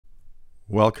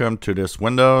Welcome to this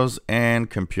Windows and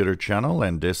computer channel,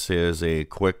 and this is a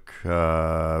quick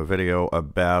video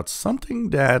about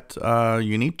something that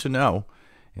you need to know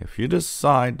if you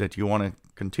decide that you want to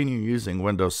continue using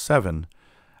Windows 7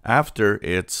 after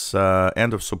its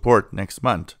end of support next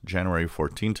month, January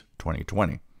 14th,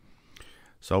 2020.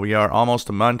 So we are almost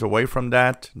a month away from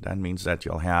that. That means that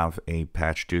you'll have a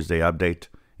Patch Tuesday update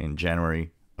in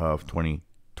January of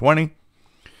 2020.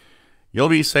 You'll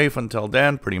be safe until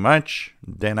then, pretty much.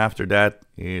 Then after that,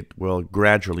 it will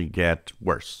gradually get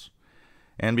worse.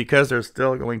 And because there's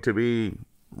still going to be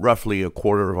roughly a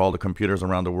quarter of all the computers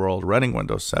around the world running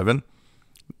Windows 7,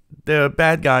 the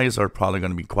bad guys are probably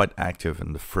going to be quite active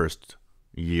in the first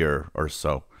year or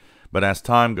so. But as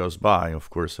time goes by, of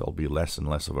course, it'll be less and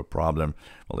less of a problem.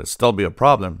 Well, it'll still be a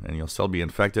problem, and you'll still be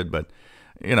infected, but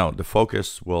you know, the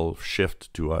focus will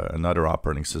shift to another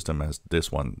operating system as this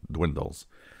one dwindles.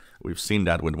 We've seen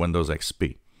that with Windows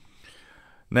XP.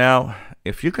 Now,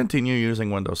 if you continue using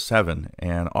Windows 7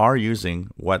 and are using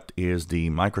what is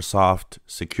the Microsoft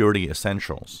Security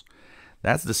Essentials,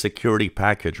 that's the security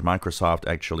package Microsoft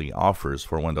actually offers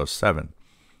for Windows 7.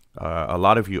 A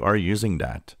lot of you are using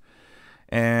that.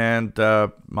 And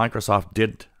Microsoft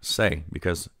did say,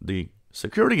 because the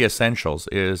Security Essentials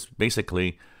is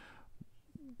basically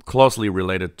closely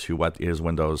related to what is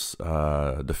Windows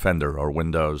Defender or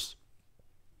Windows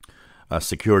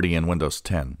Security in Windows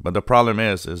 10. But the problem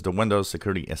is the Windows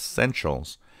Security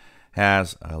Essentials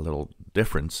has a little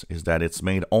difference, is that it's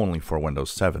made only for Windows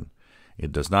 7.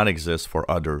 It does not exist for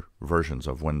other versions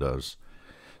of Windows.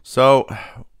 So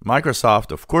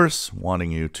Microsoft, of course,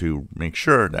 wanting you to make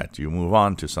sure that you move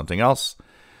on to something else,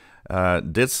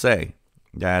 did say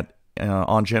that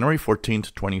on January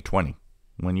 14th, 2020,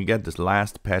 when you get this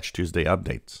last Patch Tuesday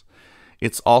updates,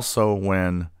 it's also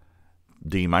when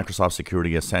the Microsoft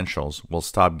Security Essentials will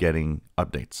stop getting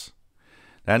updates.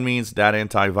 That means that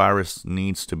antivirus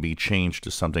needs to be changed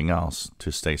to something else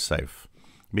to stay safe.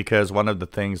 Because one of the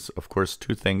things, of course,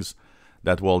 two things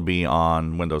that will be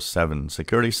on Windows 7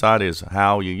 security side is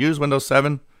how you use Windows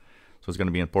 7. So it's going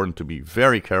to be important to be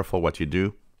very careful what you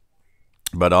do.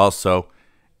 But also,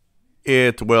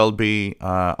 it will be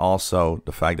also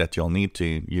the fact that you'll need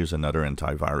to use another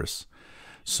antivirus.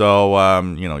 So,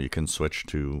 you know, you can switch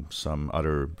to some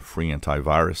other free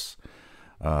antivirus,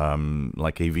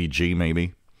 like AVG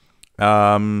maybe.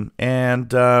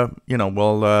 You know,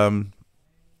 well,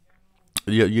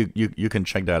 you can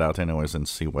check that out anyways and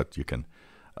see what you can,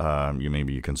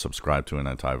 maybe you can subscribe to an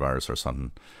antivirus or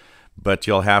something. But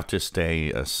you'll have to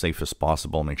stay as safe as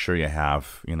possible. Make sure you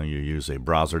have, you know, you use a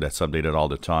browser that's updated all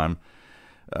the time.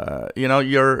 You know,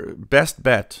 your best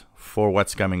bet for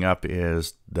what's coming up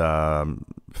is the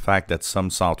fact that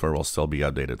some software will still be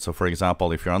updated. So for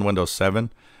example, if you're on Windows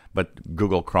 7, but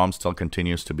Google Chrome still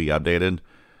continues to be updated,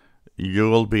 you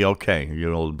will be okay.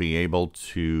 You'll be able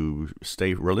to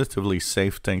stay relatively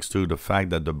safe thanks to the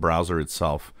fact that the browser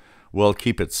itself will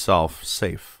keep itself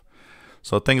safe.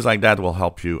 So things like that will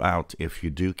help you out if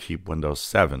you do keep Windows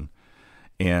 7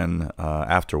 in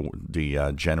after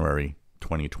the January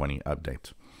 2020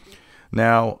 update.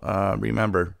 Now,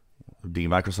 remember, the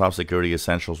Microsoft Security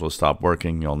Essentials will stop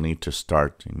working. You'll need to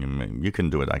start, you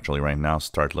can do it actually right now,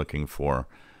 start looking for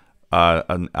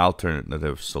an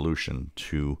alternative solution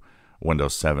to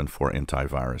Windows 7 for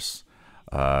antivirus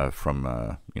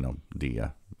from you know, the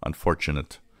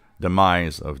unfortunate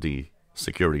demise of the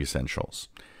Security Essentials.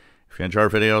 If you enjoy our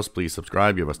videos, please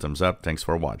subscribe, give us a thumbs up. Thanks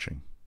for watching.